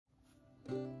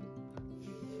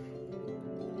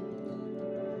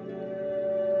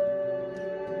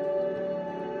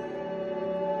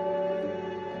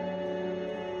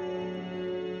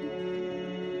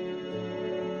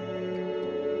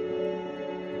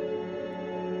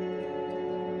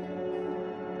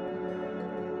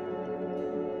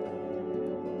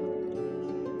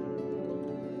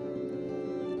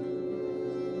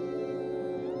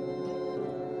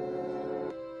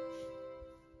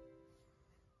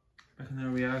In the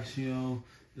reaction,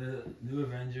 the new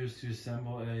Avengers to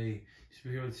assemble a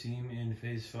superhero team in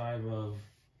Phase 5 of...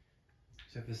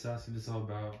 Check this out, see what it's all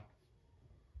about.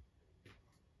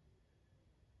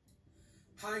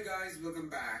 Hi guys, welcome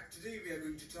back. Today we are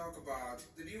going to talk about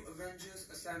the new Avengers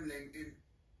assembling in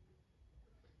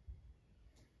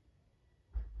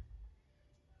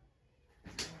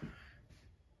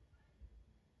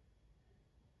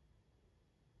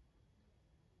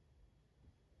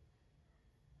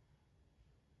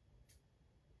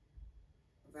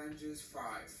Avengers 5.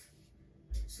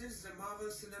 Since the Marvel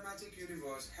Cinematic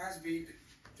Universe has been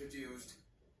introduced,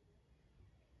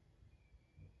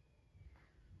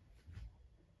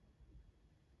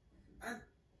 and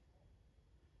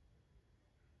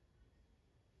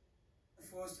the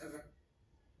first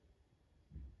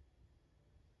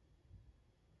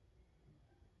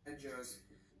Avengers,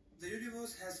 the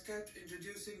universe has kept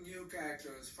introducing new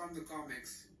characters from the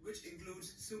comics, which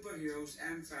includes superheroes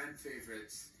and fan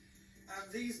favorites. And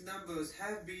these numbers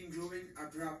have been growing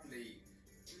abruptly,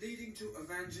 leading to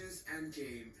Avengers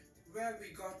Endgame, where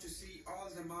we got to see all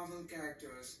the Marvel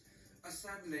characters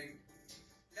assembling,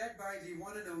 led by the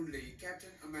one and only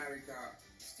Captain America,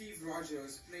 Steve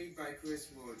Rogers, played by Chris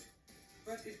Wood.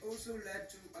 But it also led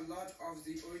to a lot of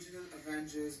the original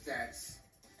Avengers deaths,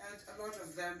 and a lot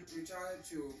of them retired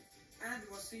too, and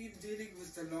was seen dealing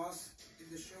with the loss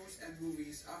in the shows and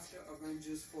movies after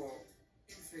Avengers 4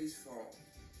 in Phase 4.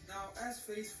 Now, as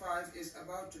Phase 5 is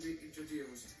about to be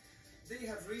introduced, they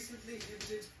have recently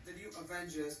hinted the new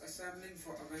Avengers assembling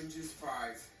for Avengers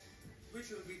 5,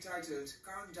 which will be titled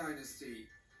Kang Dynasty,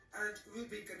 and will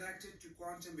be connected to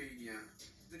Quantumania.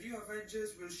 The new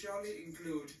Avengers will surely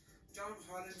include Tom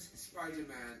Holland's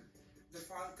Spider-Man, the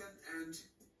Falcon and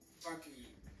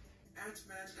Bucky,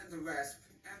 Ant-Man and the Wasp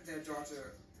and their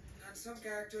daughter, and some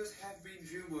characters have been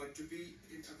rumored to be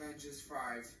in Avengers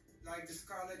 5, like the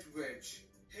Scarlet Witch,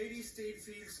 Haley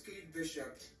Steinfeld's Kate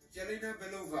Bishop, Yelena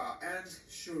Belova, and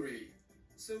Shuri.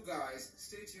 So guys,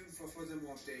 stay tuned for further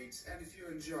more updates, and if you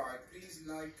enjoyed, please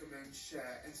like, comment,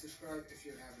 share, and subscribe if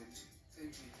you haven't.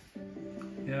 Thank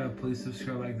you. Yeah, please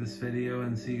subscribe, like this video,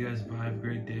 and see you guys bye. Have a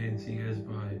great day, and see you guys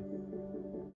bye.